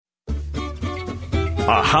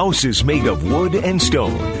A house is made of wood and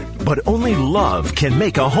stone, but only love can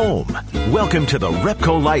make a home. Welcome to the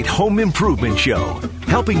Repco Light Home Improvement Show,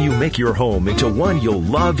 helping you make your home into one you'll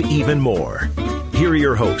love even more. Here are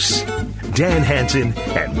your hosts, Dan Hansen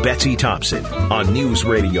and Betsy Thompson, on News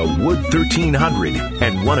Radio Wood 1300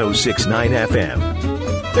 and 106.9 FM.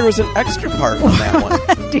 There was an extra part on that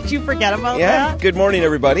one. Did you forget about Yeah. that? Good morning,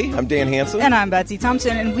 everybody. I'm Dan Hansen. And I'm Betsy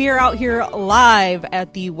Thompson, and we are out here live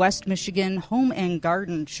at the West Michigan Home and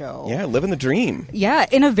Garden Show. Yeah, living the dream. Yeah,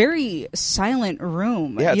 in a very silent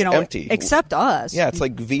room. Yeah, it's empty. Except us. Yeah, it's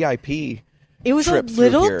like VIP. It was a trip through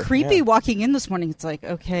little here. creepy Yeah. walking in this morning. It's like,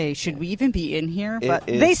 okay, should we even be in here? It But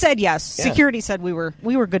is- they said yes. Yeah. Security said we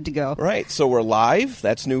were good to go. Right, so we're live.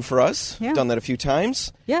 That's new for us. Yeah. Done that a few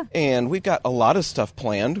times. Yeah. And we've got a lot of stuff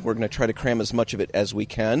planned. We're going to try to cram as much of it as we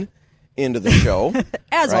can into the show.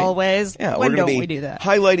 As right? always. Yeah, When we're don't going to we be do that?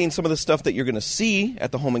 highlighting some of the stuff that you're going to see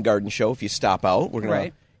at the Home and Garden Show if you stop out. We're going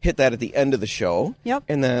Right. to hit that at the end of the show. Yep.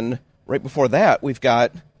 And then right before that, we've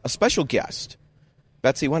got a special guest.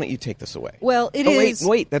 Betsy, why don't you take this away? Well, it is.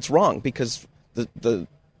 Wait, that's wrong because the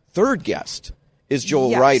third guest is Joel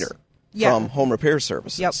Yes. Ryder Yeah. from Home Repair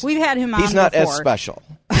Services. Yep, we've had him on He's not before. as special.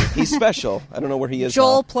 He's special. I don't know where he is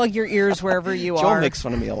Joel, now. plug your ears wherever you Joel are. makes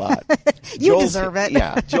fun of me a lot. You deserve it.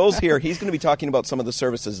 Yeah, Joel's here. He's going to be talking about some of the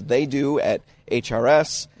services they do at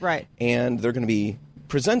HRS. Right. And they're going to be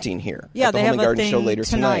presenting here Yeah, at the they Home have and a Garden thing Show later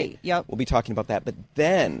tonight. Yep. We'll be talking about that. But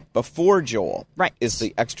then, before Joel, Right. is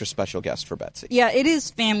the extra special guest for Betsy. Yeah, it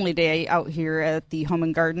is family day out here at the Home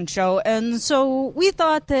and Garden Show, and so we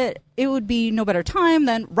thought that it would be no better time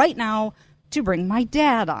than right now to bring my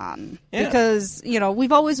dad on. Yeah. Because,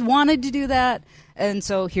 we've always wanted to do that, and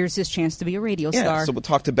so here's his chance to be a radio Yeah, star. so we'll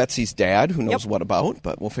talk to Betsy's dad, who knows Yep. what about,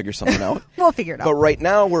 but we'll figure something out. We'll figure it out. But right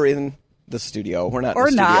now, we're in the studio. We're not Or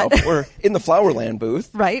in the not. studio. We're in the Flowerland booth.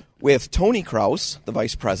 Right. With Tony Kraus, the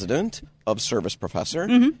vice president of Service Professor,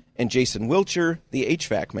 Mm-hmm. and Jason Wilcher, the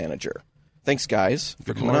HVAC manager. Thanks, guys,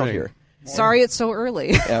 for coming out morning. here. Sorry it's so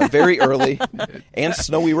early. Yeah, very early. And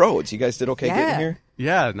snowy roads. You guys did okay Yeah. getting here?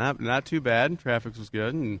 Yeah, not too bad. Traffic was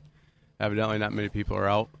good, and evidently not many people are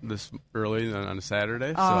out this early on a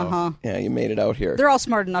Saturday. So, Uh-huh. Yeah, you made it out here. They're all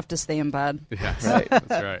smart enough to stay in bed. yes, Right. that's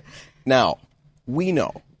right. Now, we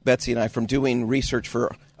know, Betsy and I, from doing research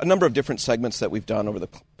for a number of different segments that we've done over the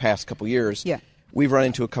past couple years, Yeah. we've run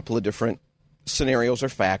into a couple of different scenarios or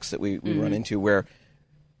facts that we run into where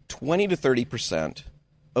 20 to 30%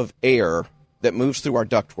 of air that moves through our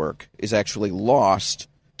ductwork is actually lost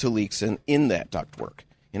to leaks in that ductwork.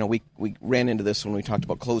 We ran into this when we talked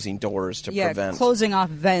about closing doors to Yeah, prevent closing off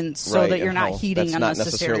vents so Right, that you're and not how heating that's not unnecessary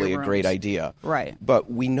necessarily rooms. a great idea. Right. But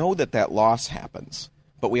we know that loss happens.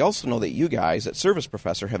 But we also know that you guys at Service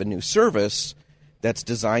Professor have a new service that's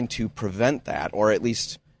designed to prevent that, or at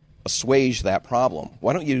least assuage that problem.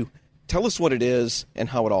 Why don't you tell us what it is and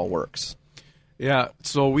how it all works? Yeah,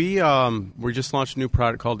 so we just launched a new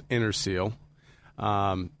product called InnerSeal.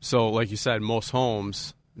 So, like you said, most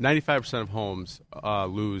homes, 95% of homes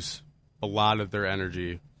lose a lot of their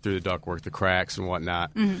energy through the ductwork, the cracks and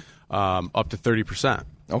whatnot, up to 30%.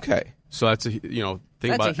 Okay. So that's think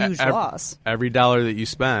That's about a huge loss. Every dollar that you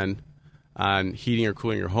spend on heating or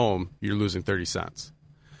cooling your home, you're losing 30 cents.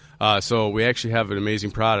 So we actually have an amazing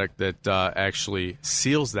product that actually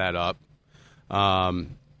seals that up.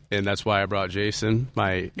 And that's why I brought Jason,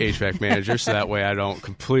 my HVAC manager, so that way I don't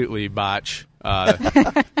completely botch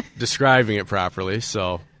describing it properly.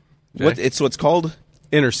 So, It's called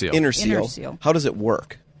InnerSeal. InnerSeal. How does it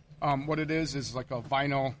work? What it is like a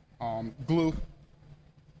vinyl glue,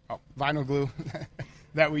 vinyl glue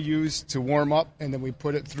that we use to warm up, and then we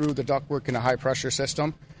put it through the ductwork in a high-pressure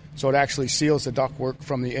system. So it actually seals the ductwork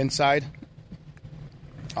from the inside,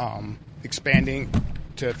 expanding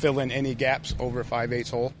to fill in any gaps over a 5/8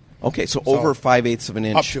 hole. Okay, so over 5/8 of an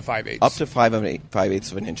inch. Up to 5/8. Up to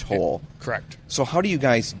 5/8 of an inch hole. Correct. So how do you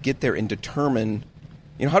guys get there and determine,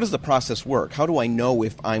 how does the process work? How do I know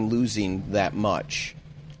if I'm losing that much?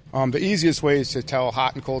 The easiest way is to tell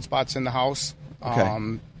hot and cold spots in the house.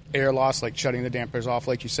 Okay. Air loss, like shutting the dampers off,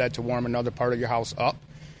 like you said, to warm another part of your house up.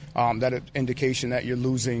 That indication that you're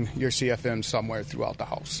losing your CFM somewhere throughout the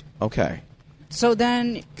house. Okay. So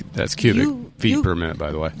then That's cubic feet you- per minute,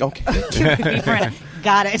 by the way. Okay.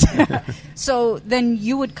 Got it. So then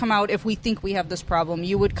you would come out, if we think we have this problem,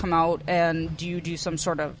 you would come out and do you do some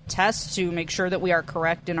sort of test to make sure that we are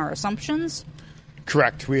correct in our assumptions?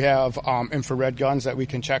 Correct. We have infrared guns that we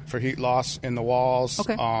can check for heat loss in the walls,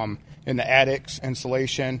 Okay. In the attics,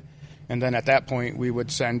 insulation. And then at that point, we would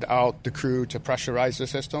send out the crew to pressurize the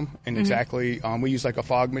system. And exactly, we use like a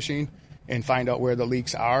fog machine and find out where the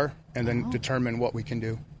leaks are and then determine what we can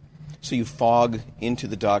do. So you fog into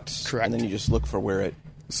the ducts, Correct. and then you just look for where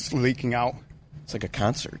It's leaking out. it's like a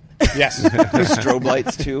concert. Yes. There's strobe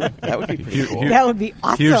lights too. That would be pretty cool. That would be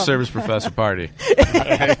awesome. Huge service professor party.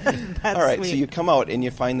 That's All right, so sweet. you come out and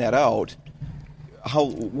you find that out.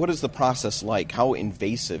 What is the process like? How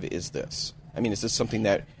invasive is this? I mean, is this something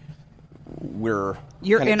that You're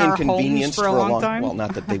kind of in our homes inconvenienced for a long time? Well,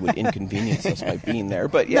 not that they would inconvenience us by being there,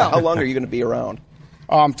 but yeah, how long are you going to be around?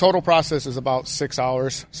 Total process is about 6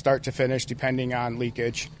 hours, start to finish, depending on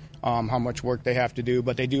leakage, how much work they have to do.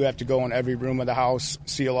 But they do have to go in every room of the house,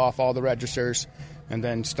 seal off all the registers, and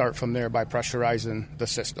then start from there by pressurizing the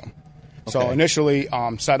system. So Okay. initially,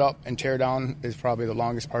 setup and tear down is probably the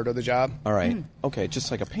longest part of the job. All right. Okay,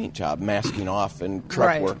 just like a paint job, masking off and prep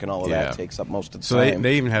Right. work and all of Yeah. that takes up most of the So time.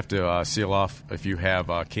 they even have to seal off if you have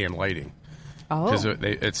can lighting. Because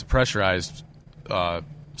it's a pressurized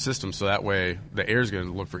system, so that way the air is going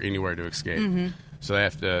to look for anywhere to escape. So they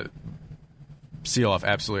have to seal off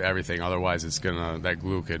absolutely everything. Otherwise, that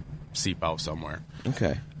glue could seep out somewhere.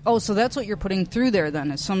 Okay. Oh, so that's what you're putting through there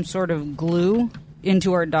then, is some sort of glue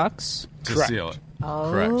into our ducts? To Correct. seal it.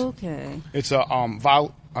 Oh, Correct. okay. It's a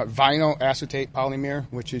vinyl acetate polymer,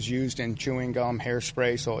 which is used in chewing gum,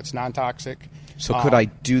 hairspray, so it's non-toxic. So could I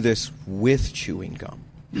do this with chewing gum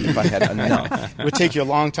if I had enough? It would take you a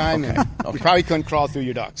long time, and you probably couldn't crawl through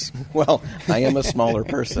your ducts. Well, I am a smaller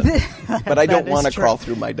person, but I don't That is want to true. crawl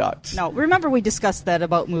through my ducts. No, remember we discussed that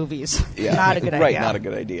about movies. Yeah. Not a good idea. Right, not a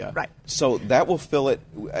good idea. Right. So that will fill it.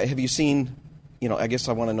 Have you seen, I guess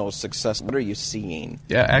I want to know success. What are you seeing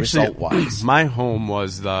Yeah, actually, result-wise? my home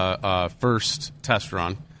was the first test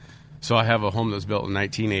run. So I have a home that was built in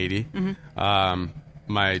 1980.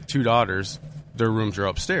 My two daughters, their rooms are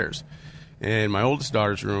upstairs. And my oldest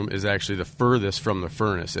daughter's room is actually the furthest from the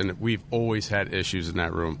furnace. And we've always had issues in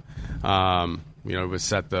that room. It was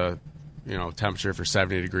set the temperature for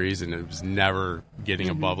 70 degrees, and it was never getting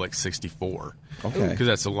above like 64. Okay. Because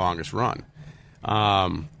that's the longest run.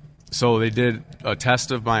 So they did a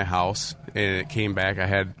test of my house, and it came back. I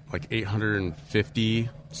had like 850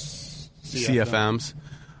 CFMs.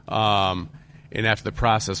 And after the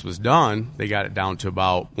process was done, they got it down to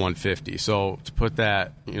about 150. So to put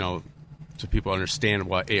that, so people understand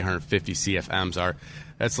what 850 CFMs are,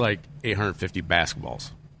 that's like 850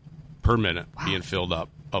 basketballs per minute being filled up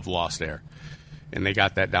of lost air. And they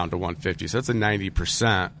got that down to 150. So that's a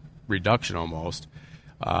 90% reduction almost.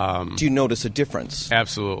 Do you notice a difference?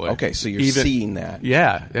 Absolutely. Okay, so you're seeing that.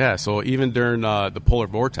 Yeah. So even during the polar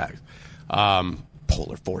vortex,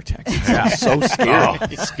 Polar vortex. So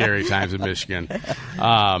scary. scary times in Michigan.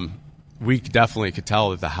 We definitely could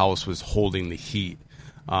tell that the house was holding the heat.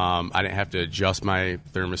 I didn't have to adjust my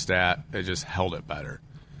thermostat. It just held it better.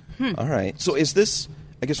 All right. So is this,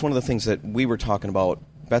 I guess one of the things that we were talking about,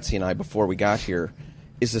 Betsy and I, before we got here,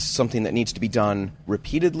 is this something that needs to be done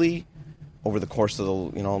repeatedly over the course of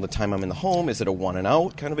the time I'm in the home? Is it a one and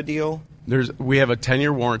out kind of a deal? We have a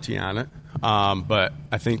 10-year warranty on it, but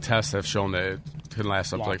I think tests have shown that it can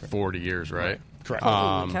last up to like 40 years, right? Correct.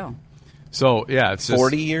 Holy cow. So, yeah, it's just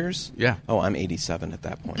 40 years? Yeah. Oh, I'm 87 at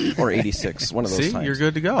that point. Or 86, one of those See? times. You're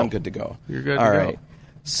good to go. I'm good to go. You're good All to go. right.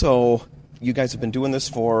 So you guys have been doing this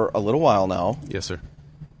for a little while now. Yes, sir.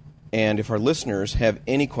 And if our listeners have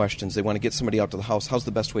any questions, they want to get somebody out to the house, how's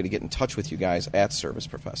the best way to get in touch with you guys at Service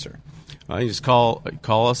Professor? You just call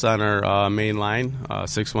us on our main line,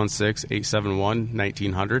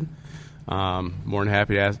 616-871-1900. More than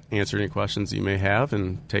happy to answer any questions you may have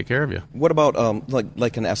and take care of you. What about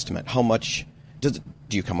like an estimate? How much do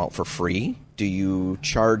you come out for free? Do you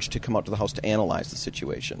charge to come out to the house to analyze the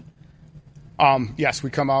situation? Yes,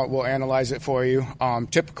 we come out, we'll analyze it for you.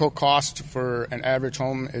 Typical cost for an average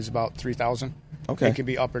home is about $3,000. Okay. It can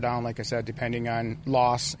be up or down, like I said, depending on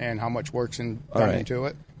loss and how much work's done right. into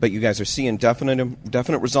it. But you guys are seeing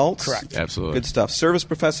definite results? Correct. Absolutely. Good stuff. Service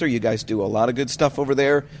Professor, you guys do a lot of good stuff over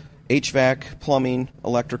there. HVAC, plumbing,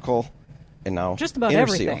 electrical, and now Just about Interseal.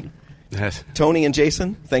 everything. Yes. Tony and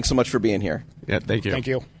Jason, thanks so much for being here. Yeah, thank you. Thank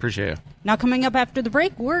you. Appreciate it. Now, coming up after the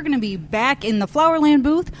break, we're going to be back in the Flowerland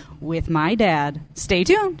booth with my dad. Stay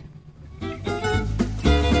tuned.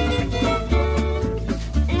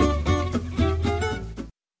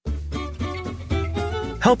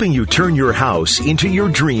 Helping you turn your house into your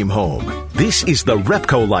dream home. This is the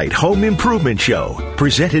Repco Light Home Improvement Show,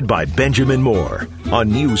 presented by Benjamin Moore on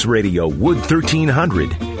News Radio Wood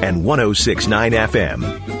 1300 and 106.9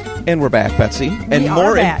 FM. And we're back, Betsy. And are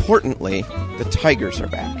more back. importantly, the Tigers are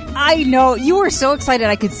back. I know. You were so excited.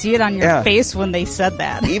 I could see it on your Yeah. face when they said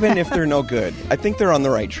that. Even if they're no good, I think they're on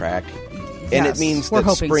the right track. And Yes, it means we're that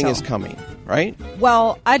hoping spring so. is coming, right?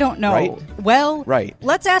 Well, I don't know. Right? Well, Right.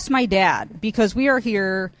 let's ask my dad, because we are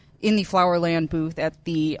here in the Flowerland booth at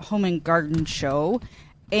the Home and Garden Show.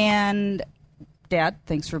 And, Dad,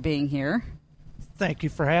 thanks for being here. Thank you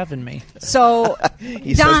for having me. So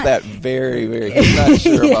He says that very, very. He's not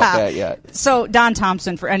sure about that yet. So Don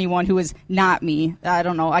Thompson, for anyone who is not me, I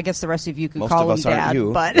don't know. I guess the rest of you could Most call of him us aren't Dad.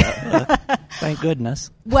 you. But Thank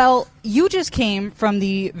goodness. well, you just came from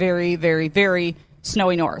the very, very, very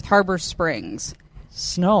snowy north, Harbor Springs.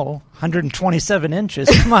 Snow, 127 inches.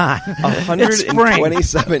 Come on.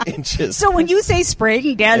 127 inches. So when you say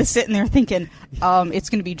spring, Dad is sitting there thinking, it's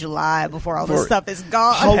going to be July before all this stuff is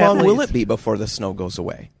gone. How long At will least. it be before the snow goes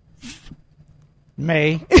away?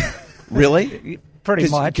 May, Really? pretty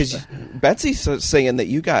much. Because Betsy's saying that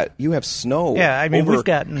you have snow. Yeah, I mean, over we've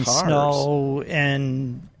gotten cars. snow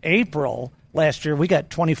in April. Last year, we got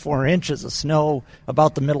 24 inches of snow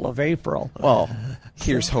about the middle of April. Well,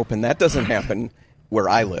 here's hoping that doesn't happen where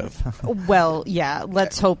I live. Well, yeah,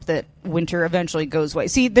 let's hope that winter eventually goes away.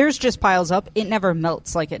 See, there's just piles up. It never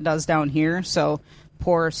melts like it does down here, so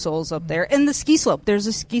poor souls up there. And the ski slope, there's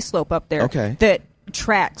a ski slope up there that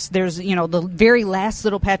tracks. There's, the very last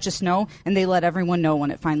little patch of snow, and they let everyone know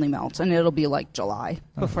when it finally melts, and it'll be like July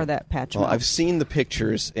before that patch Well, melts. I've seen the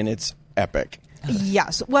pictures, and it's epic.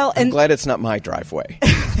 Yes. Well, I'm and glad it's not my driveway.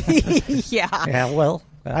 yeah. Yeah, well,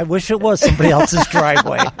 I wish it was somebody else's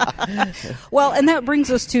driveway. Well, and that brings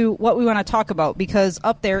us to what we want to talk about, because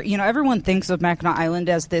up there, everyone thinks of Mackinac Island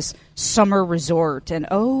as this summer resort, and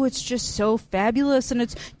it's just so fabulous and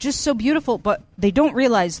it's just so beautiful, but they don't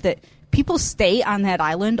realize that people stay on that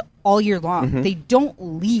island all year long. Mm-hmm. They don't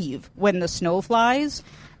leave when the snow flies.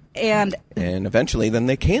 And eventually, then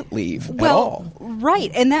they can't leave at all.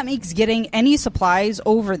 Right, and that makes getting any supplies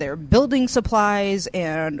over there, building supplies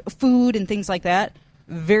and food and things like that,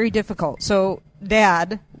 very difficult. So,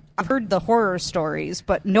 Dad, I've heard the horror stories,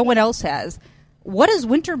 but no one else has. What has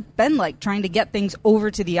winter been like trying to get things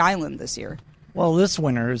over to the island this year? Well, this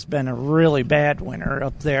winter has been a really bad winter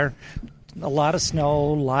up there. A lot of snow,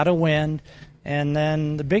 a lot of wind. And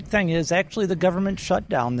then the big thing is actually the government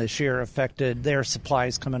shutdown this year affected their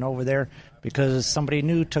supplies coming over there because somebody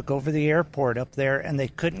new took over the airport up there and they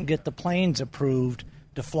couldn't get the planes approved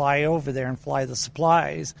to fly over there and fly the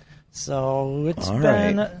supplies. So it's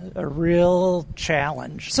been a real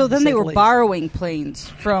challenge. So then to they say were the least. borrowing planes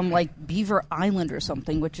from like Beaver Island or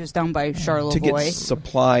something, which is down by Charlevoix. To get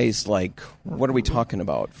supplies, like, what are we talking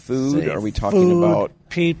about? Food? Say Are we talking food, about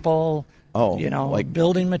people? Oh, like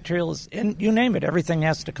building materials, and you name it. Everything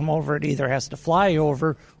has to come over. It either has to fly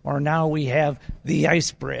over, or now we have the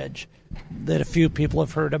ice bridge that a few people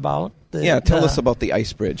have heard about. Tell us about the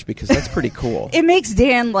ice bridge, because that's pretty cool. It makes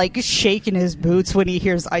Dan like shake in his boots when he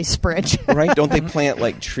hears ice bridge. Right? Don't they plant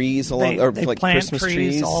like trees along, or they like plant Christmas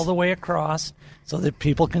trees all the way across so that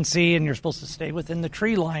people can see, and you're supposed to stay within the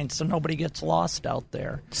tree line so nobody gets lost out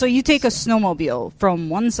there. So you take a snowmobile from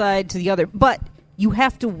one side to the other, but you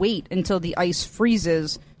have to wait until the ice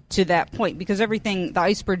freezes to that point, because the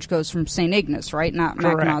ice bridge goes from St. Ignace, right? Not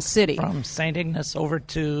Mackinac City. From St. Ignace over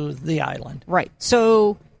to the island. Right.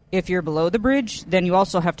 So if you're below the bridge, then you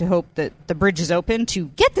also have to hope that the bridge is open to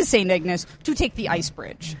get to St. Ignace to take the ice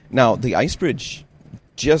bridge. Now, the ice bridge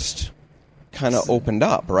just kind of opened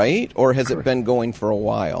up, right? Or has it been going for a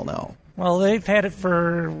while now? Well, we've had it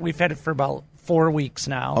for about 4 weeks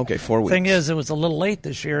now. Okay, 4 weeks. Thing is, it was a little late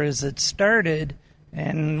this year as it started,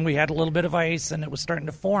 and we had a little bit of ice, and it was starting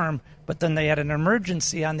to form, but then they had an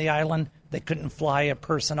emergency on the island. They couldn't fly a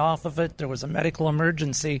person off of it. There was a medical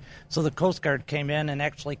emergency, so the Coast Guard came in and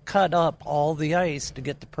actually cut up all the ice to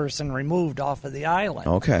get the person removed off of the island.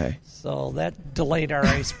 Okay. So that delayed our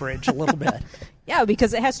ice bridge a little bit. Yeah,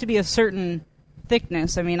 because it has to be a certain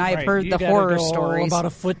thickness. I mean, I've Right, heard you the gotta horror go stories. About a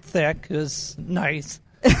foot thick is nice.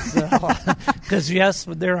 Because, yes,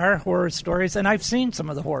 there are horror stories, and I've seen some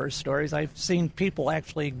of the horror stories. I've seen people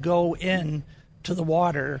actually go in to the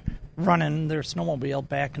water running their snowmobile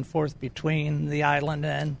back and forth between the island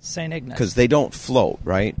and St. Ignace. Because they don't float,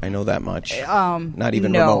 right? I know that much. Not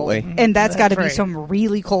even no. remotely. And that's got to be right. some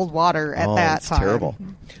really cold water at that it's time. terrible.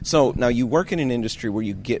 So now you work in an industry where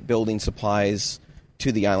you get building supplies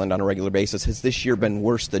to the island on a regular basis. Has this year been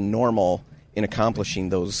worse than normal in accomplishing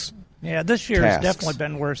those? Yeah, this year has tasks? definitely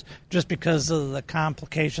been worse just because of the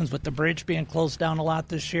complications with the bridge being closed down a lot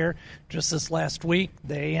this year. Just this last week,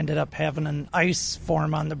 they ended up having an ice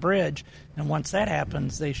form on the bridge, and once that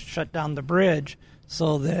happens, they shut down the bridge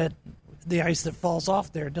so that the ice that falls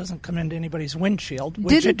off there doesn't come into anybody's windshield.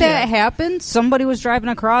 Which Didn't that happen? Somebody was driving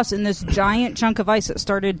across in this giant chunk of ice that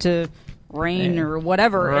started to rain or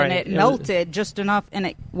whatever, Right. and it melted just enough, and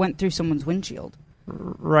it went through someone's windshield.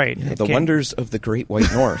 Right. Yeah, the wonders of the Great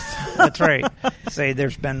White North. That's right. Say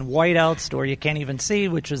there's been whiteouts where you can't even see,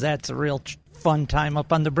 that's a real fun time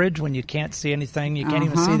up on the bridge when you can't see anything. You can't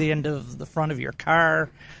even see the end of the front of your car.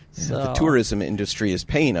 So. The tourism industry is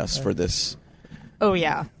paying us for this. Oh,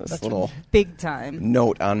 yeah. This little big time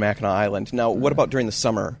note on Mackinac Island. Now, what about during the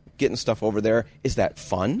summer? Getting stuff over there, is that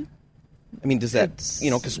fun? I mean, does that,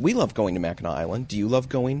 because we love going to Mackinac Island. Do you love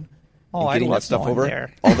going? Oh, getting I love that stuff going over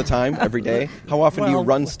there. all the time, every day? How often do you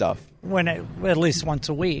run stuff? At least once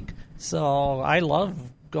a week. So I love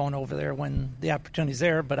going over there when the opportunity's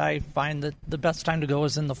there, but I find that the best time to go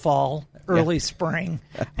is in the fall, early spring,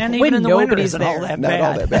 and even in the winter isn't all that bad. Not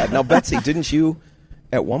all that bad. Now, Betsy, didn't you,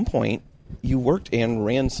 at one point, you worked and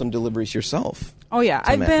ran some deliveries yourself? Oh, yeah.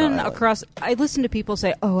 I've been Island. across. I listen to people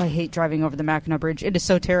say, oh, I hate driving over the Mackinac Bridge. It is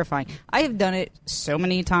so terrifying. I have done it so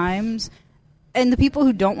many times. And the people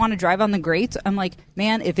who don't want to drive on the grates, I'm like,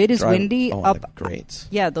 man, if it is windy up, the grates.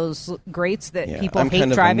 Yeah, those grates that people hate I'm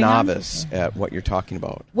driving on. kind of a novice at what you're talking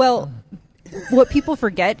about. Well, what people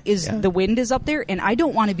forget is the wind is up there, and I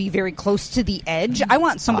don't want to be very close to the edge. I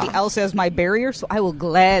want somebody else as my barrier, so I will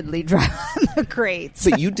gladly drive on the grates.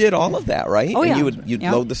 But you did all of that, right? Oh, yeah. And you'd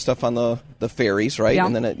load the stuff on the ferries, right? Yeah.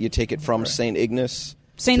 And then you take it from St. Ignace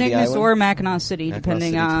or Mackinac City,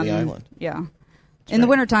 depending on the island. Yeah. In the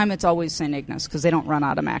wintertime, it's always St. Ignace because they don't run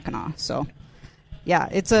out of Mackinac. So, yeah,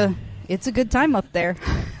 it's a good time up there.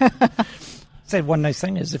 Say one nice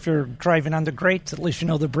thing is if you're driving on the grates, at least you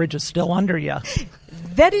know the bridge is still under you.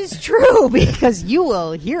 That is true because you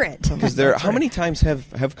will hear it. Because how many times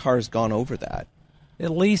have cars gone over that?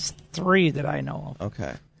 At least 3 that I know of.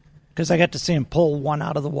 Okay. Because I got to see him pull one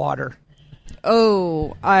out of the water.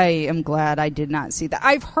 Oh, I am glad I did not see that.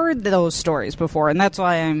 I've heard those stories before, and that's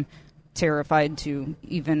why I'm terrified to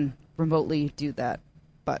even remotely do that.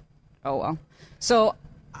 But, oh well. So,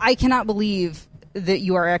 I cannot believe that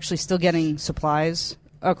you are actually still getting supplies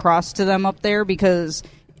across to them up there because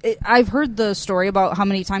I've heard the story about how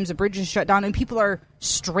many times the bridge is shut down and people are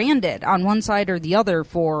stranded on one side or the other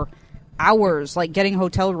for hours, like getting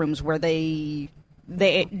hotel rooms where they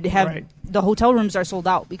have the hotel rooms are sold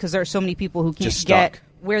out because there are so many people who can't get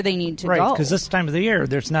where they need to go. Right, because this time of the year,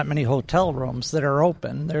 there's not many hotel rooms that are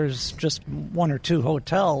open. There's just 1 or 2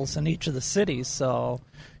 hotels in each of the cities. So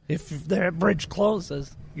if the bridge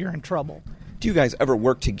closes, you're in trouble. Do you guys ever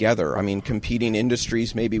work together? I mean, competing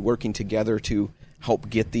industries maybe working together to help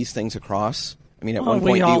get these things across? I mean, at one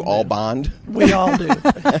point, do you all bond? We all do.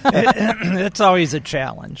 It's always a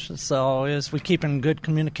challenge. So as we keep in good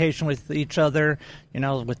communication with each other,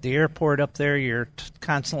 with the airport up there, you're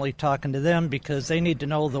constantly talking to them because they need to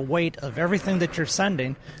know the weight of everything that you're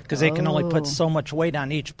sending because they can only put so much weight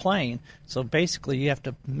on each plane. So basically, you have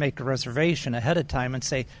to make a reservation ahead of time and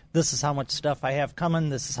say, this is how much stuff I have coming,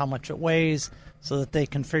 this is how much it weighs, so that they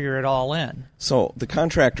can figure it all in. So the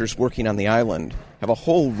contractors working on the island have a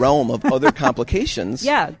whole realm of other complications.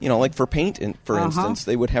 Yeah. Like for paint, for instance,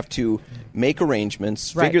 they would have to make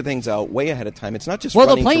arrangements, figure things out way ahead of time. It's not just running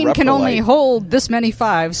to Repcolite. Well, the plane can only hold this many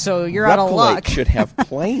 5s, so you're out of luck. Repcolite should have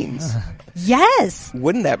planes. Yes.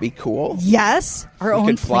 Wouldn't that be cool? Yes. Our own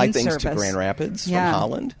could fly plane things service. to Grand Rapids from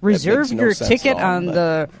Holland. Reserve your ticket on but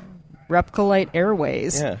the Repcolite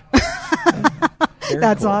Airways. Yeah.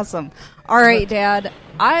 That's cool. Awesome. All right, Dad.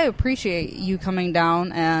 I appreciate you coming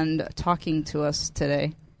down and talking to us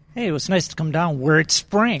today. Hey, it was nice to come down where it's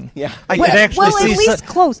spring. Yeah. I could actually see at least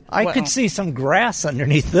close. I could see some grass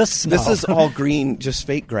underneath this snow. This is all green, just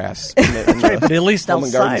fake grass. But at least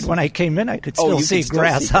outside, when I came in, I could still see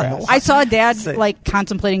grass on the wall. I saw Dad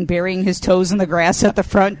contemplating burying his toes in the grass at the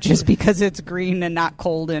front just because it's green and not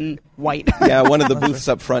cold and white. Yeah, one of the booths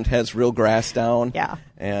up front has real grass down. Yeah.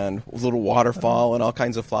 And a little waterfall and all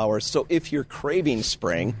kinds of flowers. So if you're craving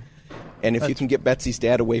spring, and if you can get Betsy's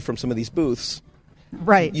dad away from some of these booths,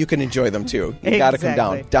 right, you can enjoy them too. You got to come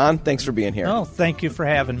down. Don, thanks for being here. Oh, thank you for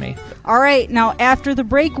having me. All right, now after the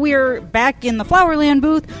break, we're back in the Flowerland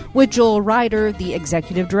booth with Joel Ryder, the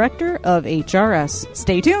executive director of HRS.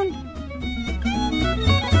 Stay tuned.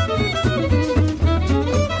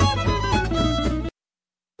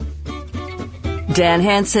 Dan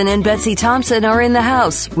Hansen and Betsy Thompson are in the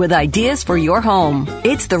house with ideas for your home.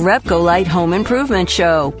 It's the Repcolite Home Improvement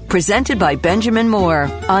Show, presented by Benjamin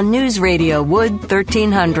Moore on News Radio Wood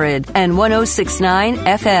 1300 and 106.9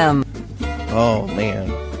 FM. Oh,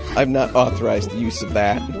 man. I've not authorized the use of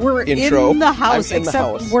that We're intro. in the house, I'm in except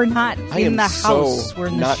the house. we're not in the house. We're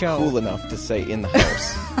in the not show. Cool enough to say in the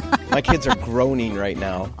house. My kids are groaning right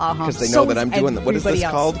now because they So know that I'm doing what is this everybody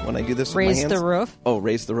else. called when I do this Raise with my hands? the roof? Oh,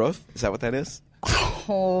 raise the roof? Is that what that is?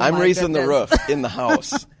 Oh, I'm my raising goodness. the roof in the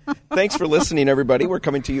house. Thanks for listening, everybody. We're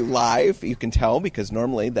coming to you live. You can tell because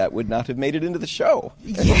normally that would not have made it into the show.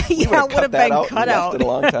 Yeah, it would have been cut out. Left it a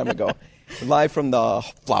long time ago. Live from the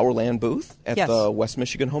Flowerland booth at the West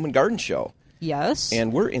Michigan Home and Garden Show. Yes.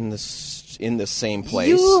 And we're in the same place.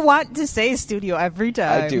 You want to say studio every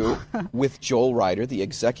time. I do. With Joel Ryder, the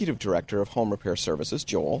Executive Director of Home Repair Services.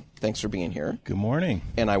 Joel, thanks for being here. Good morning.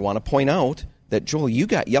 And I want to point out that, Joel, you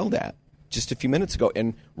got yelled at just a few minutes ago.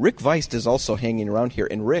 And Rick Weist is also hanging around here.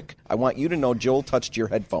 And Rick, I want you to know Joel touched your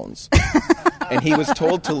headphones. And he was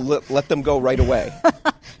told to let them go right away.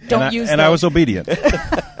 Don't use them. And I was obedient.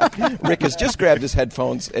 Rick has just grabbed his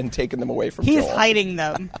headphones and taken them away from Joel. He's hiding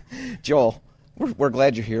them. Joel, we're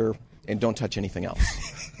glad you're here, and don't touch anything else.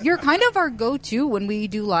 You're kind of our go-to when we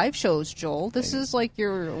do live shows, Joel. This is like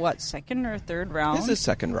your, second or third round? This is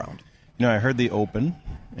second round. You know, I heard the open,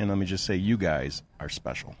 and let me just say, you guys are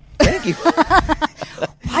special. Thank you.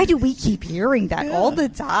 Why do we keep hearing that all the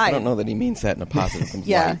time? I don't know that he means that in a positive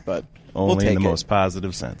light, but only in the most most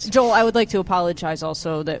positive sense. Joel, I would like to apologize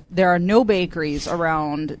also that there are no bakeries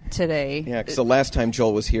around today. Yeah, because the last time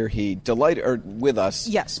Joel was here, he delighted with us.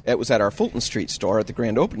 Yes. It was at our Fulton Street store at the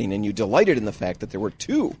grand opening, and you delighted in the fact that there were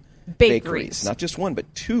two bakeries. Not just one,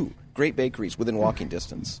 but two great bakeries within walking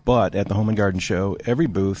distance. But at the Home and Garden Show, every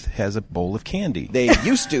booth has a bowl of candy. They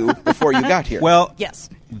used to before you got here. Well, yes.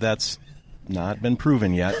 That's not been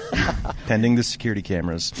proven yet, pending the security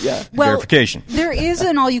cameras verification. There is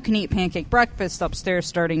an all-you-can-eat pancake breakfast upstairs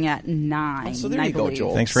starting at 9. Oh, so there you go,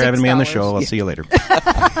 Joel. Thanks for having me on the show. I'll see you later.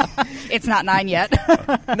 It's not 9 yet.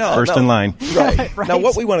 First in line. Right. Now,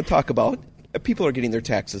 what we want to talk about, people are getting their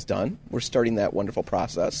taxes done. We're starting that wonderful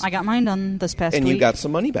process. I got mine done this past week. And you got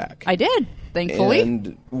some money back. I did, thankfully.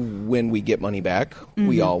 And when we get money back,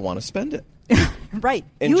 we all want to spend it. Right.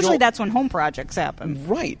 And usually Joel, that's when home projects happen.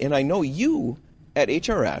 Right. And I know you at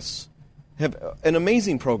HRS have an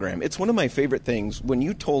amazing program. It's one of my favorite things. When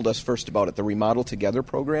you told us first about it, the Remodel Together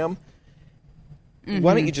program,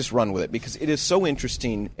 why don't you just run with it? Because it is so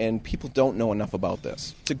interesting, and people don't know enough about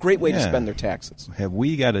this. It's a great way to spend their taxes. Have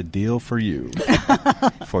we got a deal for you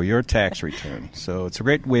for your tax return? So it's a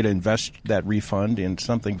great way to invest that refund in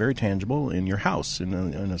something very tangible in your house, in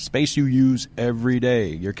a space you use every day,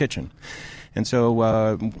 your kitchen. And so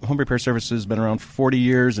Home Repair Services has been around for 40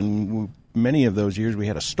 years, and many of those years we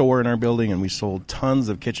had a store in our building, and we sold tons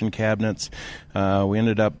of kitchen cabinets. We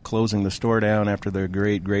ended up closing the store down after the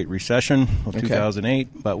Great Recession of 2008,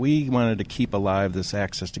 but we wanted to keep alive this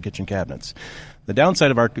access to kitchen cabinets. The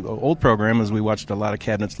downside of our old program is we watched a lot of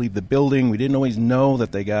cabinets leave the building. We didn't always know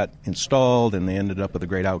that they got installed, and they ended up with a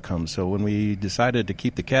great outcome. So when we decided to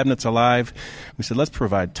keep the cabinets alive, we said, let's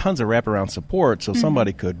provide tons of wraparound support so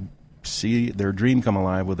somebody could see their dream come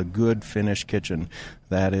alive with a good finished kitchen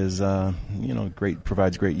that is, great,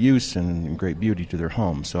 provides great use and great beauty to their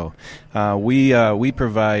home. So we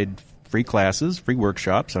provide free classes, free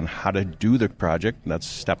workshops on how to do the project. That's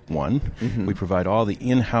step one. We provide all the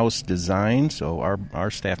in-house design, so our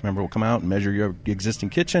staff member will come out and measure your existing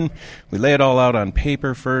kitchen. We lay it all out on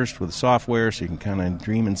paper first with software so you can kind of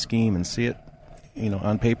dream and scheme and see it,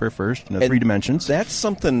 on paper first in 3 dimensions. That's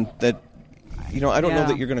something that I don't know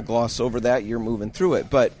that you're going to gloss over that. You're moving through it.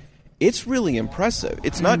 But it's really impressive.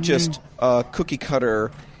 It's not just a cookie cutter,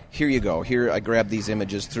 here you go. Here, I grab these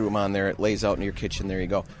images, threw them on there. It lays out in your kitchen. There you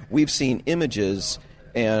go. We've seen images,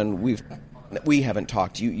 and we haven't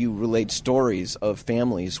talked. You relayed stories of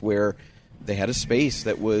families where they had a space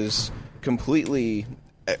that was completely,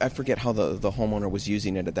 I forget how the homeowner was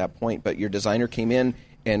using it at that point, but your designer came in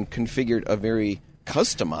and configured a very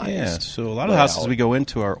customized. Yeah, so a lot of the houses we go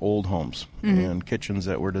into are old homes and kitchens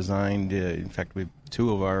that were designed. In fact,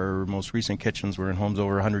 2 of our most recent kitchens were in homes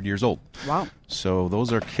over 100 years old. Wow. So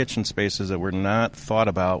those are kitchen spaces that were not thought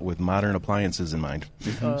about with modern appliances in mind.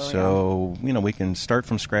 We can start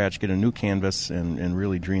from scratch, get a new canvas, and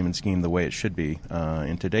really dream and scheme the way it should be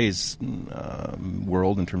in today's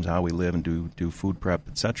world in terms of how we live and do food prep,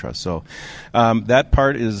 etc. So that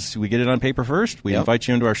part is we get it on paper first. We invite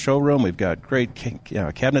you into our showroom. We've got great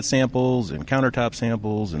cabinet samples and countertop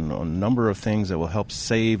samples and a number of things that will help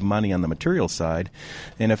save money on the material side.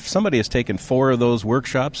 And if somebody has taken 4 of those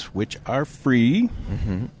workshops, which are free,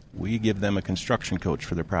 we give them a construction coach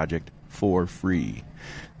for their project for free.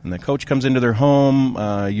 And the coach comes into their home,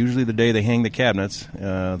 usually the day they hang the cabinets.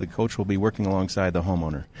 The coach will be working alongside the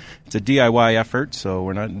homeowner. It's a DIY effort, so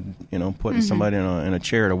we're not, putting somebody in a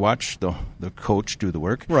chair to watch the coach do the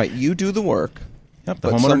work. Right, you do the work. Yep, the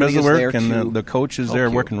homeowner does the work, and the coach is there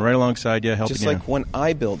working right alongside you, helping you. Just like when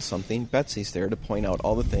I build something, Betsy's there to point out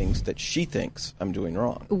all the things that she thinks I'm doing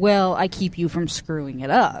wrong. Well, I keep you from screwing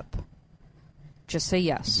it up. Just say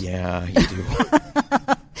yes. Yeah, you do.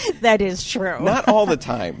 That is true. Not all the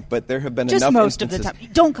time, but there have been just enough most instances. of the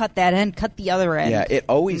time. Don't cut that end, cut the other end. Yeah, it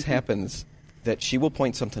always happens that she will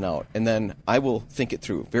point something out, and then I will think it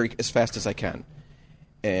through as fast as I can.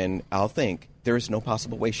 And I'll think, there is no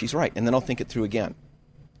possible way she's right. And then I'll think it through again.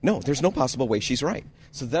 No, there's no possible way she's right.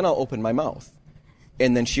 So then I'll open my mouth.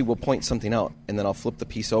 And then she will point something out, and then I'll flip the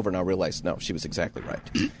piece over, and I'll realize, no, she was exactly right.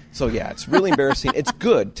 So, yeah, it's really embarrassing. It's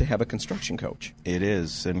good to have a construction coach. It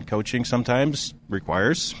is. And coaching sometimes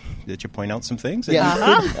requires that you point out some things that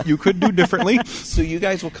Yeah. you could do differently. So you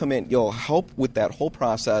guys will come in. You'll help with that whole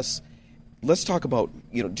process. Let's talk about,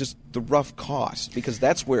 just the rough cost, because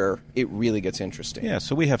that's where it really gets interesting. Yeah,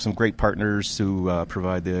 so we have some great partners who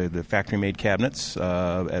provide the factory-made cabinets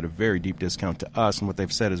at a very deep discount to us, and what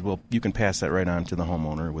they've said is, well, you can pass that right on to the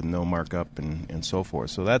homeowner with no markup and so forth.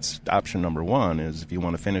 So that's option number one, is if you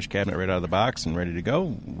want a finished cabinet right out of the box and ready to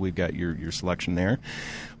go, we've got your selection there.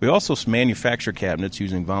 We also manufacture cabinets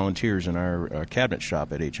using volunteers in our cabinet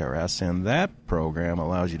shop at HRS, and that program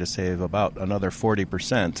allows you to save about another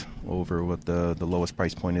 40% over what the lowest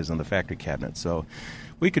price point is on the factory cabinet. So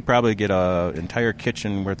we could probably get an entire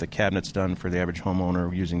kitchen worth of cabinets done for the average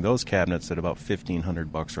homeowner using those cabinets at about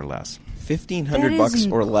 $1,500 or less.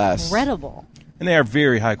 $1,500 or less. Incredible. And they are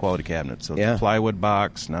very high quality cabinets. So Yeah. plywood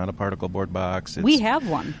box, not a particle board box. We have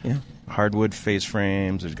one. Yeah. Hardwood face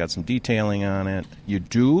frames. There's got some detailing on it. You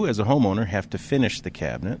do, as a homeowner, have to finish the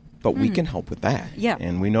cabinet. But we can help with that. Yeah.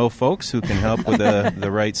 And we know folks who can help with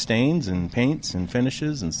the right stains and paints and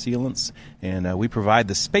finishes and sealants. And we provide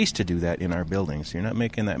the space to do that in our building, so you're not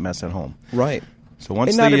making that mess at home. Right. So once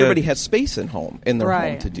and not everybody has space in their home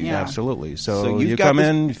to do Yeah. that. Absolutely. So So you've you got come this-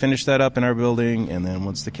 in, you finish that up in our building, and then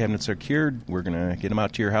once the cabinets are cured, we're going to get them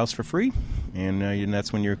out to your house for free. And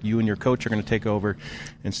that's when you and your coach are going to take over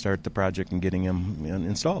and start the project and getting them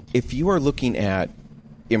installed. If you are looking at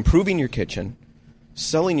improving your kitchen,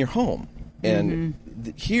 selling your home, and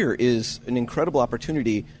here is an incredible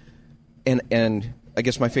opportunity, and I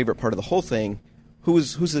guess my favorite part of the whole thing,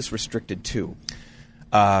 who's this restricted to?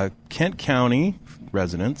 Kent County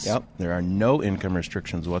residents. Yep. There are no income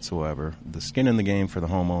restrictions whatsoever. The skin in the game for the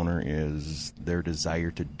homeowner is their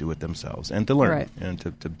desire to do it themselves and to learn Right. and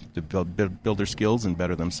to build their skills and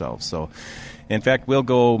better themselves. So, in fact, we'll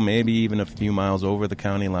go maybe even a few miles over the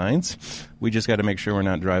county lines. We just got to make sure we're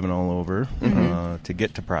not driving all over to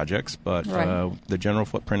get to projects. But Right. the general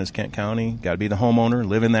footprint is Kent County. Got to be the homeowner,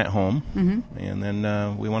 live in that home, and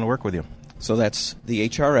then we want to work with you. So that's the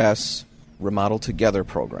HRS Remodel Together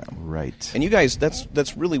program. Right. And you guys,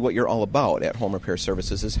 that's really what you're all about at Home Repair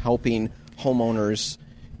Services, is helping homeowners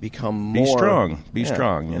become more... Be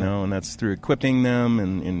strong, and that's through equipping them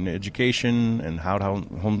in education and how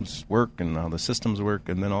homes work and how the systems work,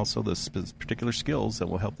 and then also the particular skills that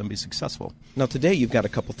will help them be successful. Now, today you've got a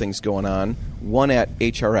couple things going on. One at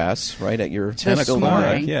HRS, right, at your 10 building.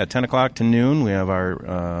 morning. Yeah, 10 o'clock to noon, we have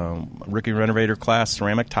our Rookie Renovator class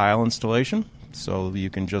ceramic tile installation. So you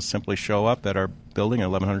can just simply show up at our building at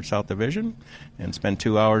 1100 South Division and spend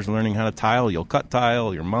 2 hours learning how to tile. You'll cut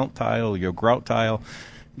tile, you'll mount tile, you'll grout tile.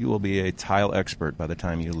 You will be a tile expert by the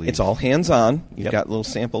time you leave. It's all hands-on. You've Yep. got little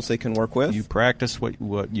samples they can work with. You practice what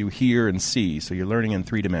you hear and see, so you're learning in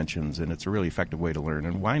 3 dimensions, and it's a really effective way to learn.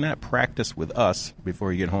 And why not practice with us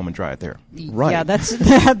before you get home and try it there? Right. Yeah,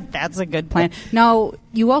 that's a good plan. Now,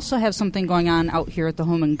 you also have something going on out here at the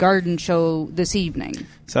Home and Garden Show this evening.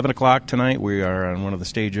 7 o'clock tonight, we are on one of the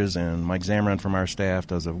stages, and Mike Zamron from our staff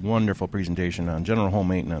does a wonderful presentation on general home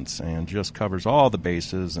maintenance and just covers all the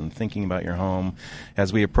bases and thinking about your home.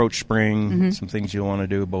 As we approach spring, some things you'll want to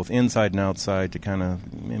do both inside and outside to kind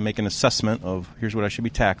of make an assessment of here's what I should be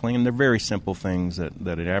tackling. And they're very simple things that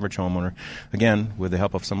an average homeowner, again, with the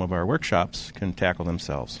help of some of our workshops, can tackle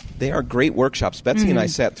themselves. They are great workshops. Betsy and I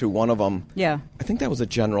sat through one of them. Yeah. I think that was a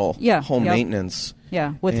general home Yep. maintenance.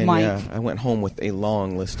 Yeah, with And, Mike. I went home with a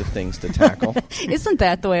long list of things to tackle. Isn't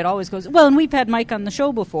that the way it always goes? Well, and we've had Mike on the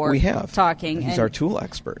show before. We have. Talking. He's and our tool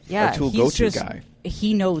expert. yeah, our tool he's go-to just- guy.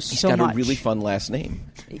 He knows He's so got much. a really fun last name.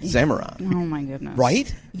 Zamaron. Oh, my goodness.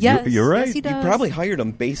 Right? Yes. You're right. Yes, he You does. probably hired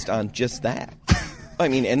him based on just that. I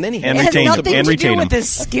mean, and then he And It has retain him. nothing And to retain do with him. his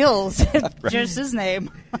skills. Just his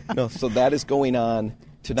name. No, so that is going on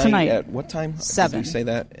tonight. At what time? 7. Did you say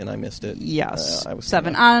that and I missed it? Yes. I was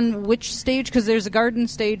 7. saying On which stage? Because there's a garden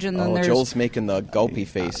stage and then that. there's Joel's making the gulpy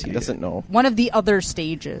face. He doesn't know. one of the other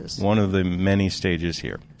stages. One of the many stages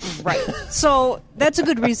here. Right. So that's a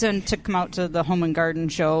good reason to come out to the Home and Garden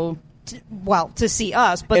Show. To see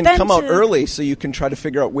us, but And then come out early so you can try to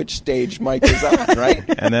figure out which stage Mike is on, right?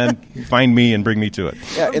 And then find me and bring me to it.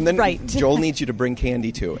 Yeah, and then Right. Joel needs you to bring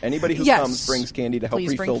candy too. Anybody who Yes. comes brings candy to help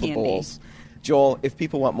Please bring refill the candy. bowls. Joel, if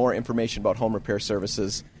people want more information about Home Repair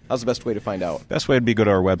Services, How's the best way to find out? Best way would be go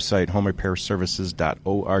to our website,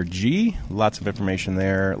 homerepairservices.org. Lots of information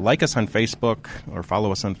there. Like us on Facebook or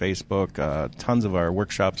follow us on Facebook. Tons of our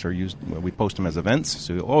workshops are used. We post them as events,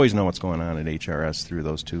 so you'll always know what's going on at HRS through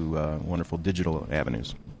those two wonderful digital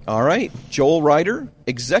avenues. All right. Joel Ryder,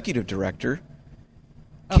 Executive Director,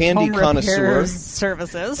 Candy Home Connoisseur Repair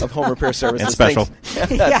Services. of Home Repair Services. And special.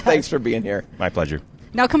 Thanks for being here. My pleasure.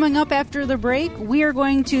 Now, coming up after the break, we are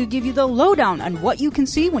going to give you the lowdown on what you can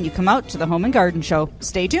see when you come out to the Home and Garden Show.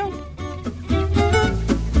 Stay tuned.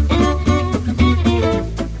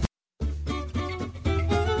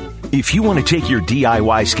 If you want to take your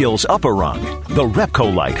DIY skills up a rung, the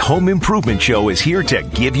Repcolite Home Improvement Show is here to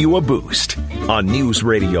give you a boost. On News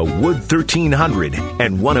Radio Wood 1300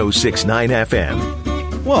 and 106.9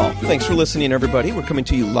 FM. Well, thanks for listening, everybody. We're coming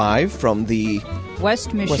to you live from the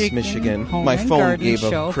West Michigan Home My and phone Garden gave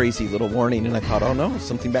Show. a crazy little warning, and I thought, oh no,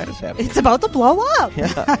 something bad is happening. It's about to blow up.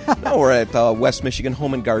 Yeah. No, we're at West Michigan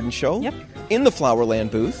Home and Garden Show. Yep. In the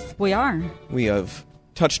Flowerland booth. We are. We have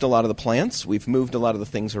touched a lot of the plants. We've moved a lot of the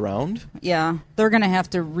things around. Yeah. They're going to have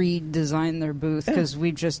to redesign their booth because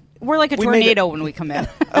we're like a tornado when we come in.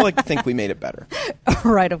 I like to think we made it better.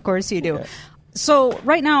 Right, of course you do. Yeah. So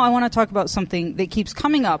right now I want to talk about something that keeps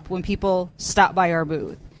coming up when people stop by our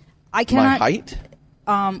booth. I cannot. My height?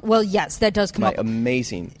 Well, yes, that does come My up.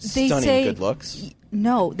 amazing, They stunning say, good looks.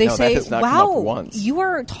 No, they No, say, that has not come up wow, once. you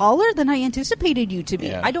are taller than I anticipated you to be.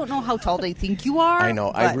 Yeah. I don't know how tall they think you are. I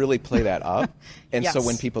know. I but really play that up. And so Yes.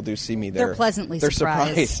 when people do see me, they're pleasantly they're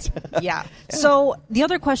surprised. surprised. Yeah. So the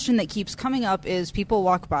other question that keeps coming up is people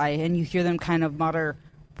walk by and you hear them kind of mutter,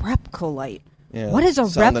 Repcolite. Yeah, What is a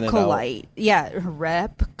sounding it out. Repcolite? Yeah,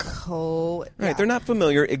 Repco. Right, yeah. they're not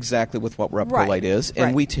familiar exactly with what Repcolite Right, is, and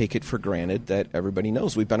right. we take it for granted that everybody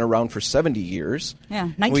knows. We've been around for 70 years. Yeah, We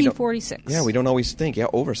don't- 1946. Yeah, we don't always think. Yeah,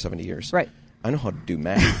 over 70 years. Right. I know how to do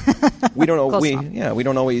math. we don't know. Close enough. We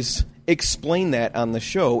don't always explain that on the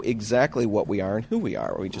show exactly what we are and who we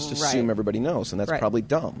are. We just assume Right. everybody knows, and that's Right. probably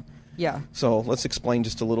dumb. Yeah. So let's explain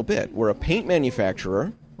just a little bit. We're a paint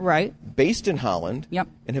manufacturer Right. based in Holland. Yep.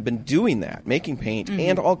 And have been doing that, making paint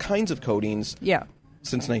and all kinds of coatings Yeah.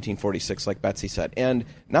 since 1946, like Betsy said. And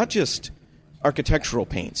not just architectural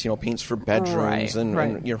paints, paints for bedrooms Right, and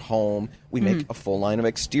right. your home. We make a full line of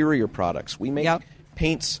exterior products. We make Yep.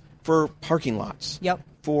 paints for parking lots. Yep.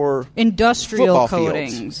 For Industrial football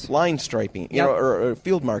coatings. fields, line striping, Yep. or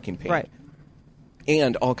field marking paint. Right.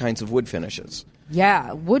 And all kinds of wood finishes.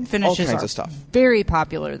 Yeah, wood finishes kinds are of stuff. very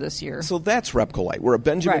popular this year. So that's Repcolite. We're a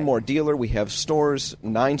Benjamin Right. Moore dealer. We have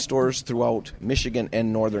 9 stores throughout Michigan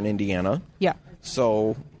and northern Indiana. Yeah.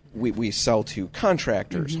 So we sell to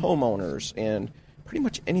contractors, homeowners, and pretty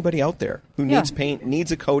much anybody out there who Yeah. needs paint,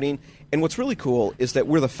 needs a coating. And what's really cool is that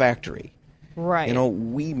we're the factory. Right.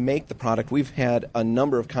 We make the product. We've had a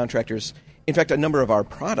number of contractors. In fact, a number of our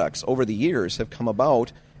products over the years have come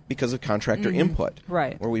about because of contractor input.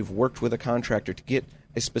 Right. Where we've worked with a contractor to get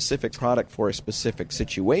a specific product for a specific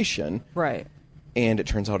situation. Right. And it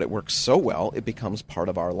turns out it works so well, it becomes part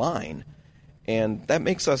of our line. And that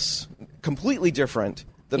makes us completely different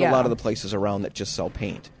than a Yeah. lot of the places around that just sell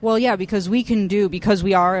paint. Well, yeah, because we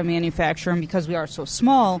are a manufacturer and because we are so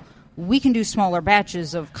small, we can do smaller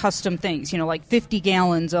batches of custom things, like 50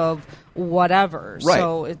 gallons of whatever. Right.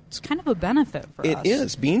 So it's kind of a benefit for us. It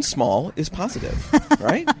is. Being small is positive,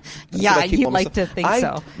 right? That's Yeah, what I keep you'd on like myself- to think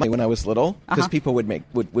so. When I was little, because people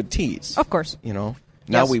would tease. Of course. Now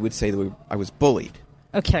Yes. we would say that I was bullied.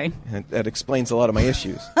 Okay. And that explains a lot of my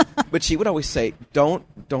issues. But she would always say, don't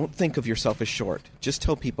think of yourself as short. Just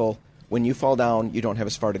tell people when you fall down, you don't have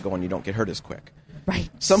as far to go and you don't get hurt as quick. Right.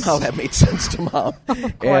 Somehow that made sense to Mom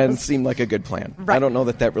and seemed like a good plan. Right. I don't know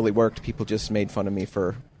that really worked. People just made fun of me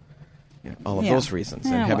for all of Yeah. those reasons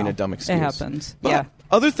and Yeah, having well, a dumb it excuse. happens. But Yeah.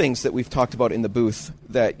 other things that we've talked about in the booth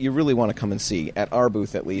that you really want to come and see, at our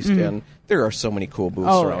booth at least, and there are so many cool booths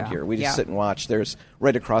Oh, around yeah. here. We just Yeah. sit and watch. There's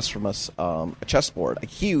right across from us a chessboard, a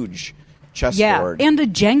huge Yeah, chessboard. and a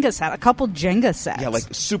Jenga set, a couple Jenga sets. Yeah, like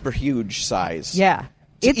super huge size. Yeah.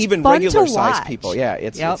 To It's even fun regular to size watch. people. Yeah,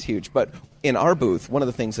 it's huge. But in our booth, one of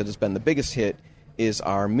the things that has been the biggest hit is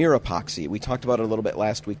our Mirror Epoxy. We talked about it a little bit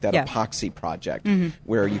last week, that Yeah. epoxy project,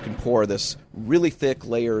 where you can pour this really thick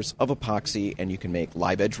layers of epoxy and you can make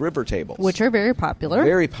live edge river tables. Which are very popular.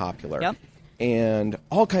 Very popular. Yep. And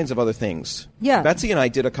all kinds of other things. Yeah. Betsy and I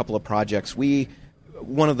did a couple of projects.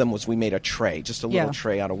 One of them was we made a tray, just a little Yeah.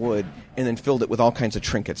 tray out of wood, and then filled it with all kinds of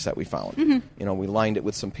trinkets that we found. We lined it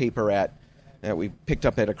with some paper that we picked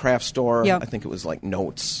up at a craft store. Yep. I think it was like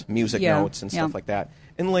notes, music Yeah. notes, and stuff Yeah. like that.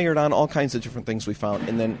 And layered on all kinds of different things we found,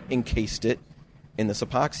 and then encased it in this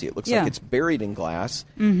epoxy. It looks like it's buried in glass.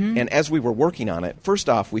 Mm-hmm. And as we were working on it, first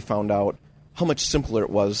off, we found out how much simpler it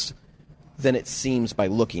was than it seems by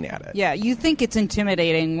looking at it. Yeah, you think it's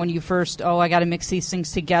intimidating when you first, I got to mix these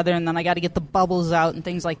things together and then I got to get the bubbles out and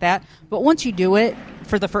things like that. But once you do it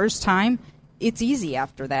for the first time, it's easy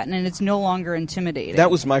after that, and it's no longer intimidating.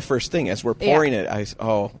 That was my first thing. As we're pouring it, I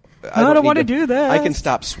don't want to do that. I can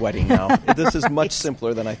stop sweating now. This is much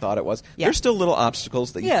simpler than I thought it was. Yeah. There's still little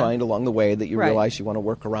obstacles that you find along the way that you realize you want to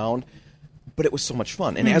work around. But it was so much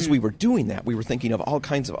fun. And as we were doing that, we were thinking of all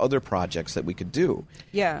kinds of other projects that we could do.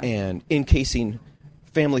 Yeah. And encasing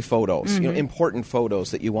family photos, important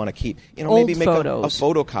photos that you want to keep. Old maybe make a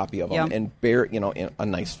photocopy of them and bear, a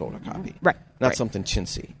nice photocopy. Right. Not something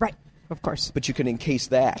chintzy. Right. Of course. But you can encase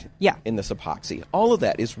that in this epoxy. All of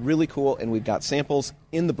that is really cool, and we've got samples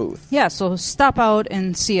in the booth. Yeah, so stop out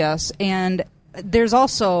and see us. And there's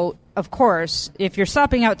also, of course, if you're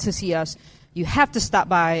stopping out to see us, you have to stop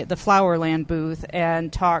by the Flowerland booth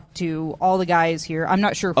and talk to all the guys here. I'm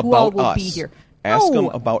not sure who all will be here. Ask them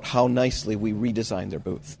about how nicely we redesigned their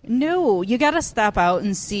booth. No, you got to stop out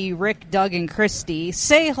and see Rick, Doug, and Christy.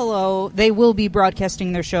 Say hello. They will be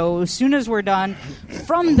broadcasting their show as soon as we're done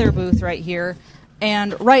from their booth right here.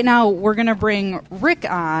 And right now, we're going to bring Rick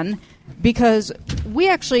on because we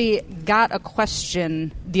actually got a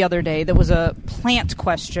question the other day that was a plant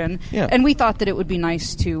question, and we thought that it would be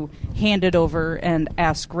nice to hand it over and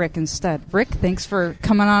ask Rick instead. Rick, thanks for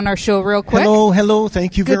coming on our show real quick. Hello.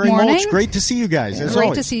 Thank you very morning. much. Great to see you guys, as Great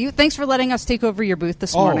always. to see you. Thanks for letting us take over your booth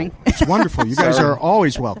this morning. It's wonderful. You guys are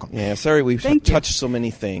always welcome. Yeah, sorry we've touched so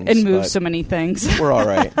many things. And moved so many things. We're all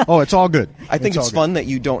right. It's all good. I think it's fun that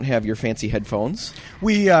you don't have your fancy headphones.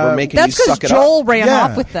 We're making that's you suck it Joel up. ran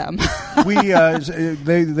off with them.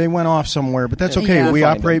 They went off somewhere, but that's okay. We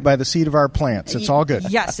operate by the seat of our plants. It's all good.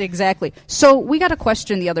 Yes, exactly. So we got a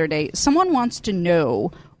question the other day. Someone wants to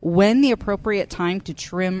know when the appropriate time to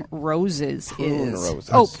trim roses is.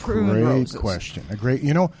 Roses. Prune roses. Great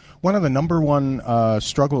question. One of the number one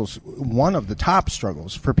struggles, one of the top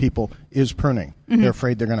struggles for people is pruning. Mm-hmm. They're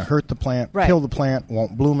afraid they're going to hurt the plant, kill the plant,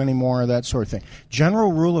 won't bloom anymore, that sort of thing.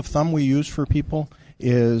 General rule of thumb we use for people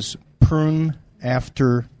is prune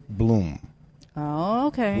after bloom. Oh,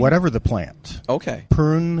 okay. Whatever the plant. Okay.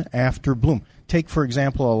 Prune after bloom. Take, for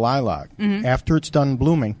example, a lilac. Mm-hmm. After it's done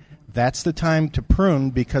blooming, that's the time to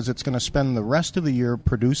prune because it's going to spend the rest of the year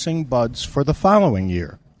producing buds for the following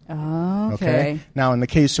year. Oh, okay. Now, in the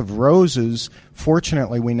case of roses,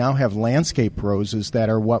 fortunately, we now have landscape roses that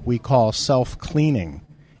are what we call self-cleaning.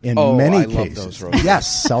 In many cases. Love those roses.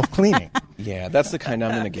 Yes, self-cleaning. Yeah, that's the kind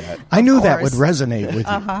I'm going to get. I knew that would resonate with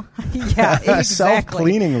you. Yeah, exactly.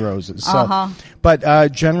 Self-cleaning roses. So,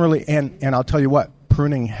 but generally, and I'll tell you what,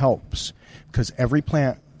 pruning helps because every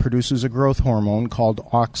plant produces a growth hormone called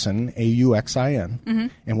auxin,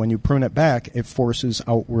 A-U-X-I-N, and when you prune it back, it forces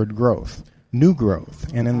outward growth, new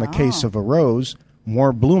growth. And in the case of a rose,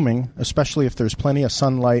 more blooming, especially if there's plenty of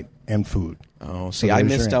sunlight and food. Oh, see, I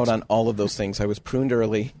missed out on all of those things. I was pruned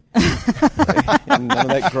early. And none of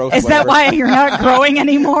that growth. Is that why you're not growing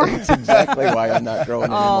anymore? That's exactly why I'm not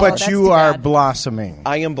growing anymore. But you are blossoming.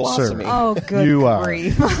 I am blossoming. Sir. Oh, good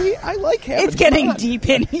grief. See, I like having It's getting fun. deep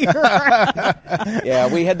in here.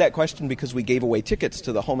 Yeah, we had that question because we gave away tickets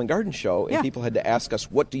to the Home and Garden Show, and people had to ask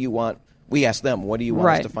us, what do you want? We asked them, what do you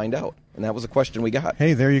want us to find out? And that was a question we got.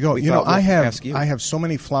 Hey, there you go. I have so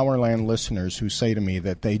many Flowerland listeners who say to me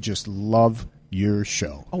that they just love your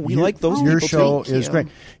show. Oh, we like those Your people show too. is great.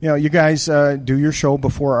 You guys do your show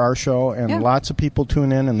before our show, and lots of people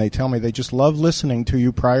tune in, and they tell me they just love listening to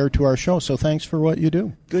you prior to our show. So thanks for what you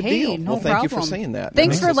do. Good deal. No well, thank problem. you for saying that.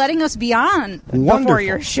 Thanks for letting us be on before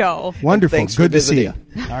your show. Wonderful. Thanks Good for to see visiting.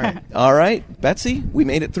 you. All right. All right, Betsy, we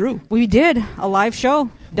made it through. We did. A live show.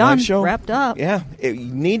 Done. Live show. Wrapped up. Yeah. You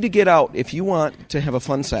need to get out. If you want to have a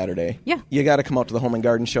fun Saturday, you got to come out to the Home and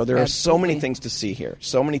Garden Show. There are so many things to see here,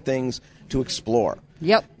 so many things to explore.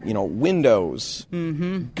 Yep. Windows,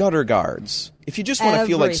 gutter guards. If you just want to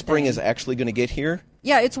feel like spring is actually going to get here.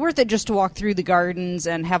 Yeah, it's worth it just to walk through the gardens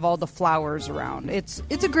and have all the flowers around. It's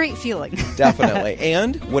a great feeling. Definitely.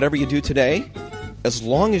 And whatever you do today, as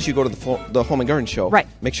long as you go to the Home and Garden Show,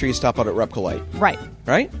 make sure you stop out at Repco Light. Right.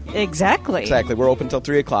 Right? Exactly. Exactly. We're open till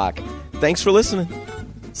 3 o'clock. Thanks for listening.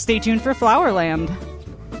 Stay tuned for Flowerland.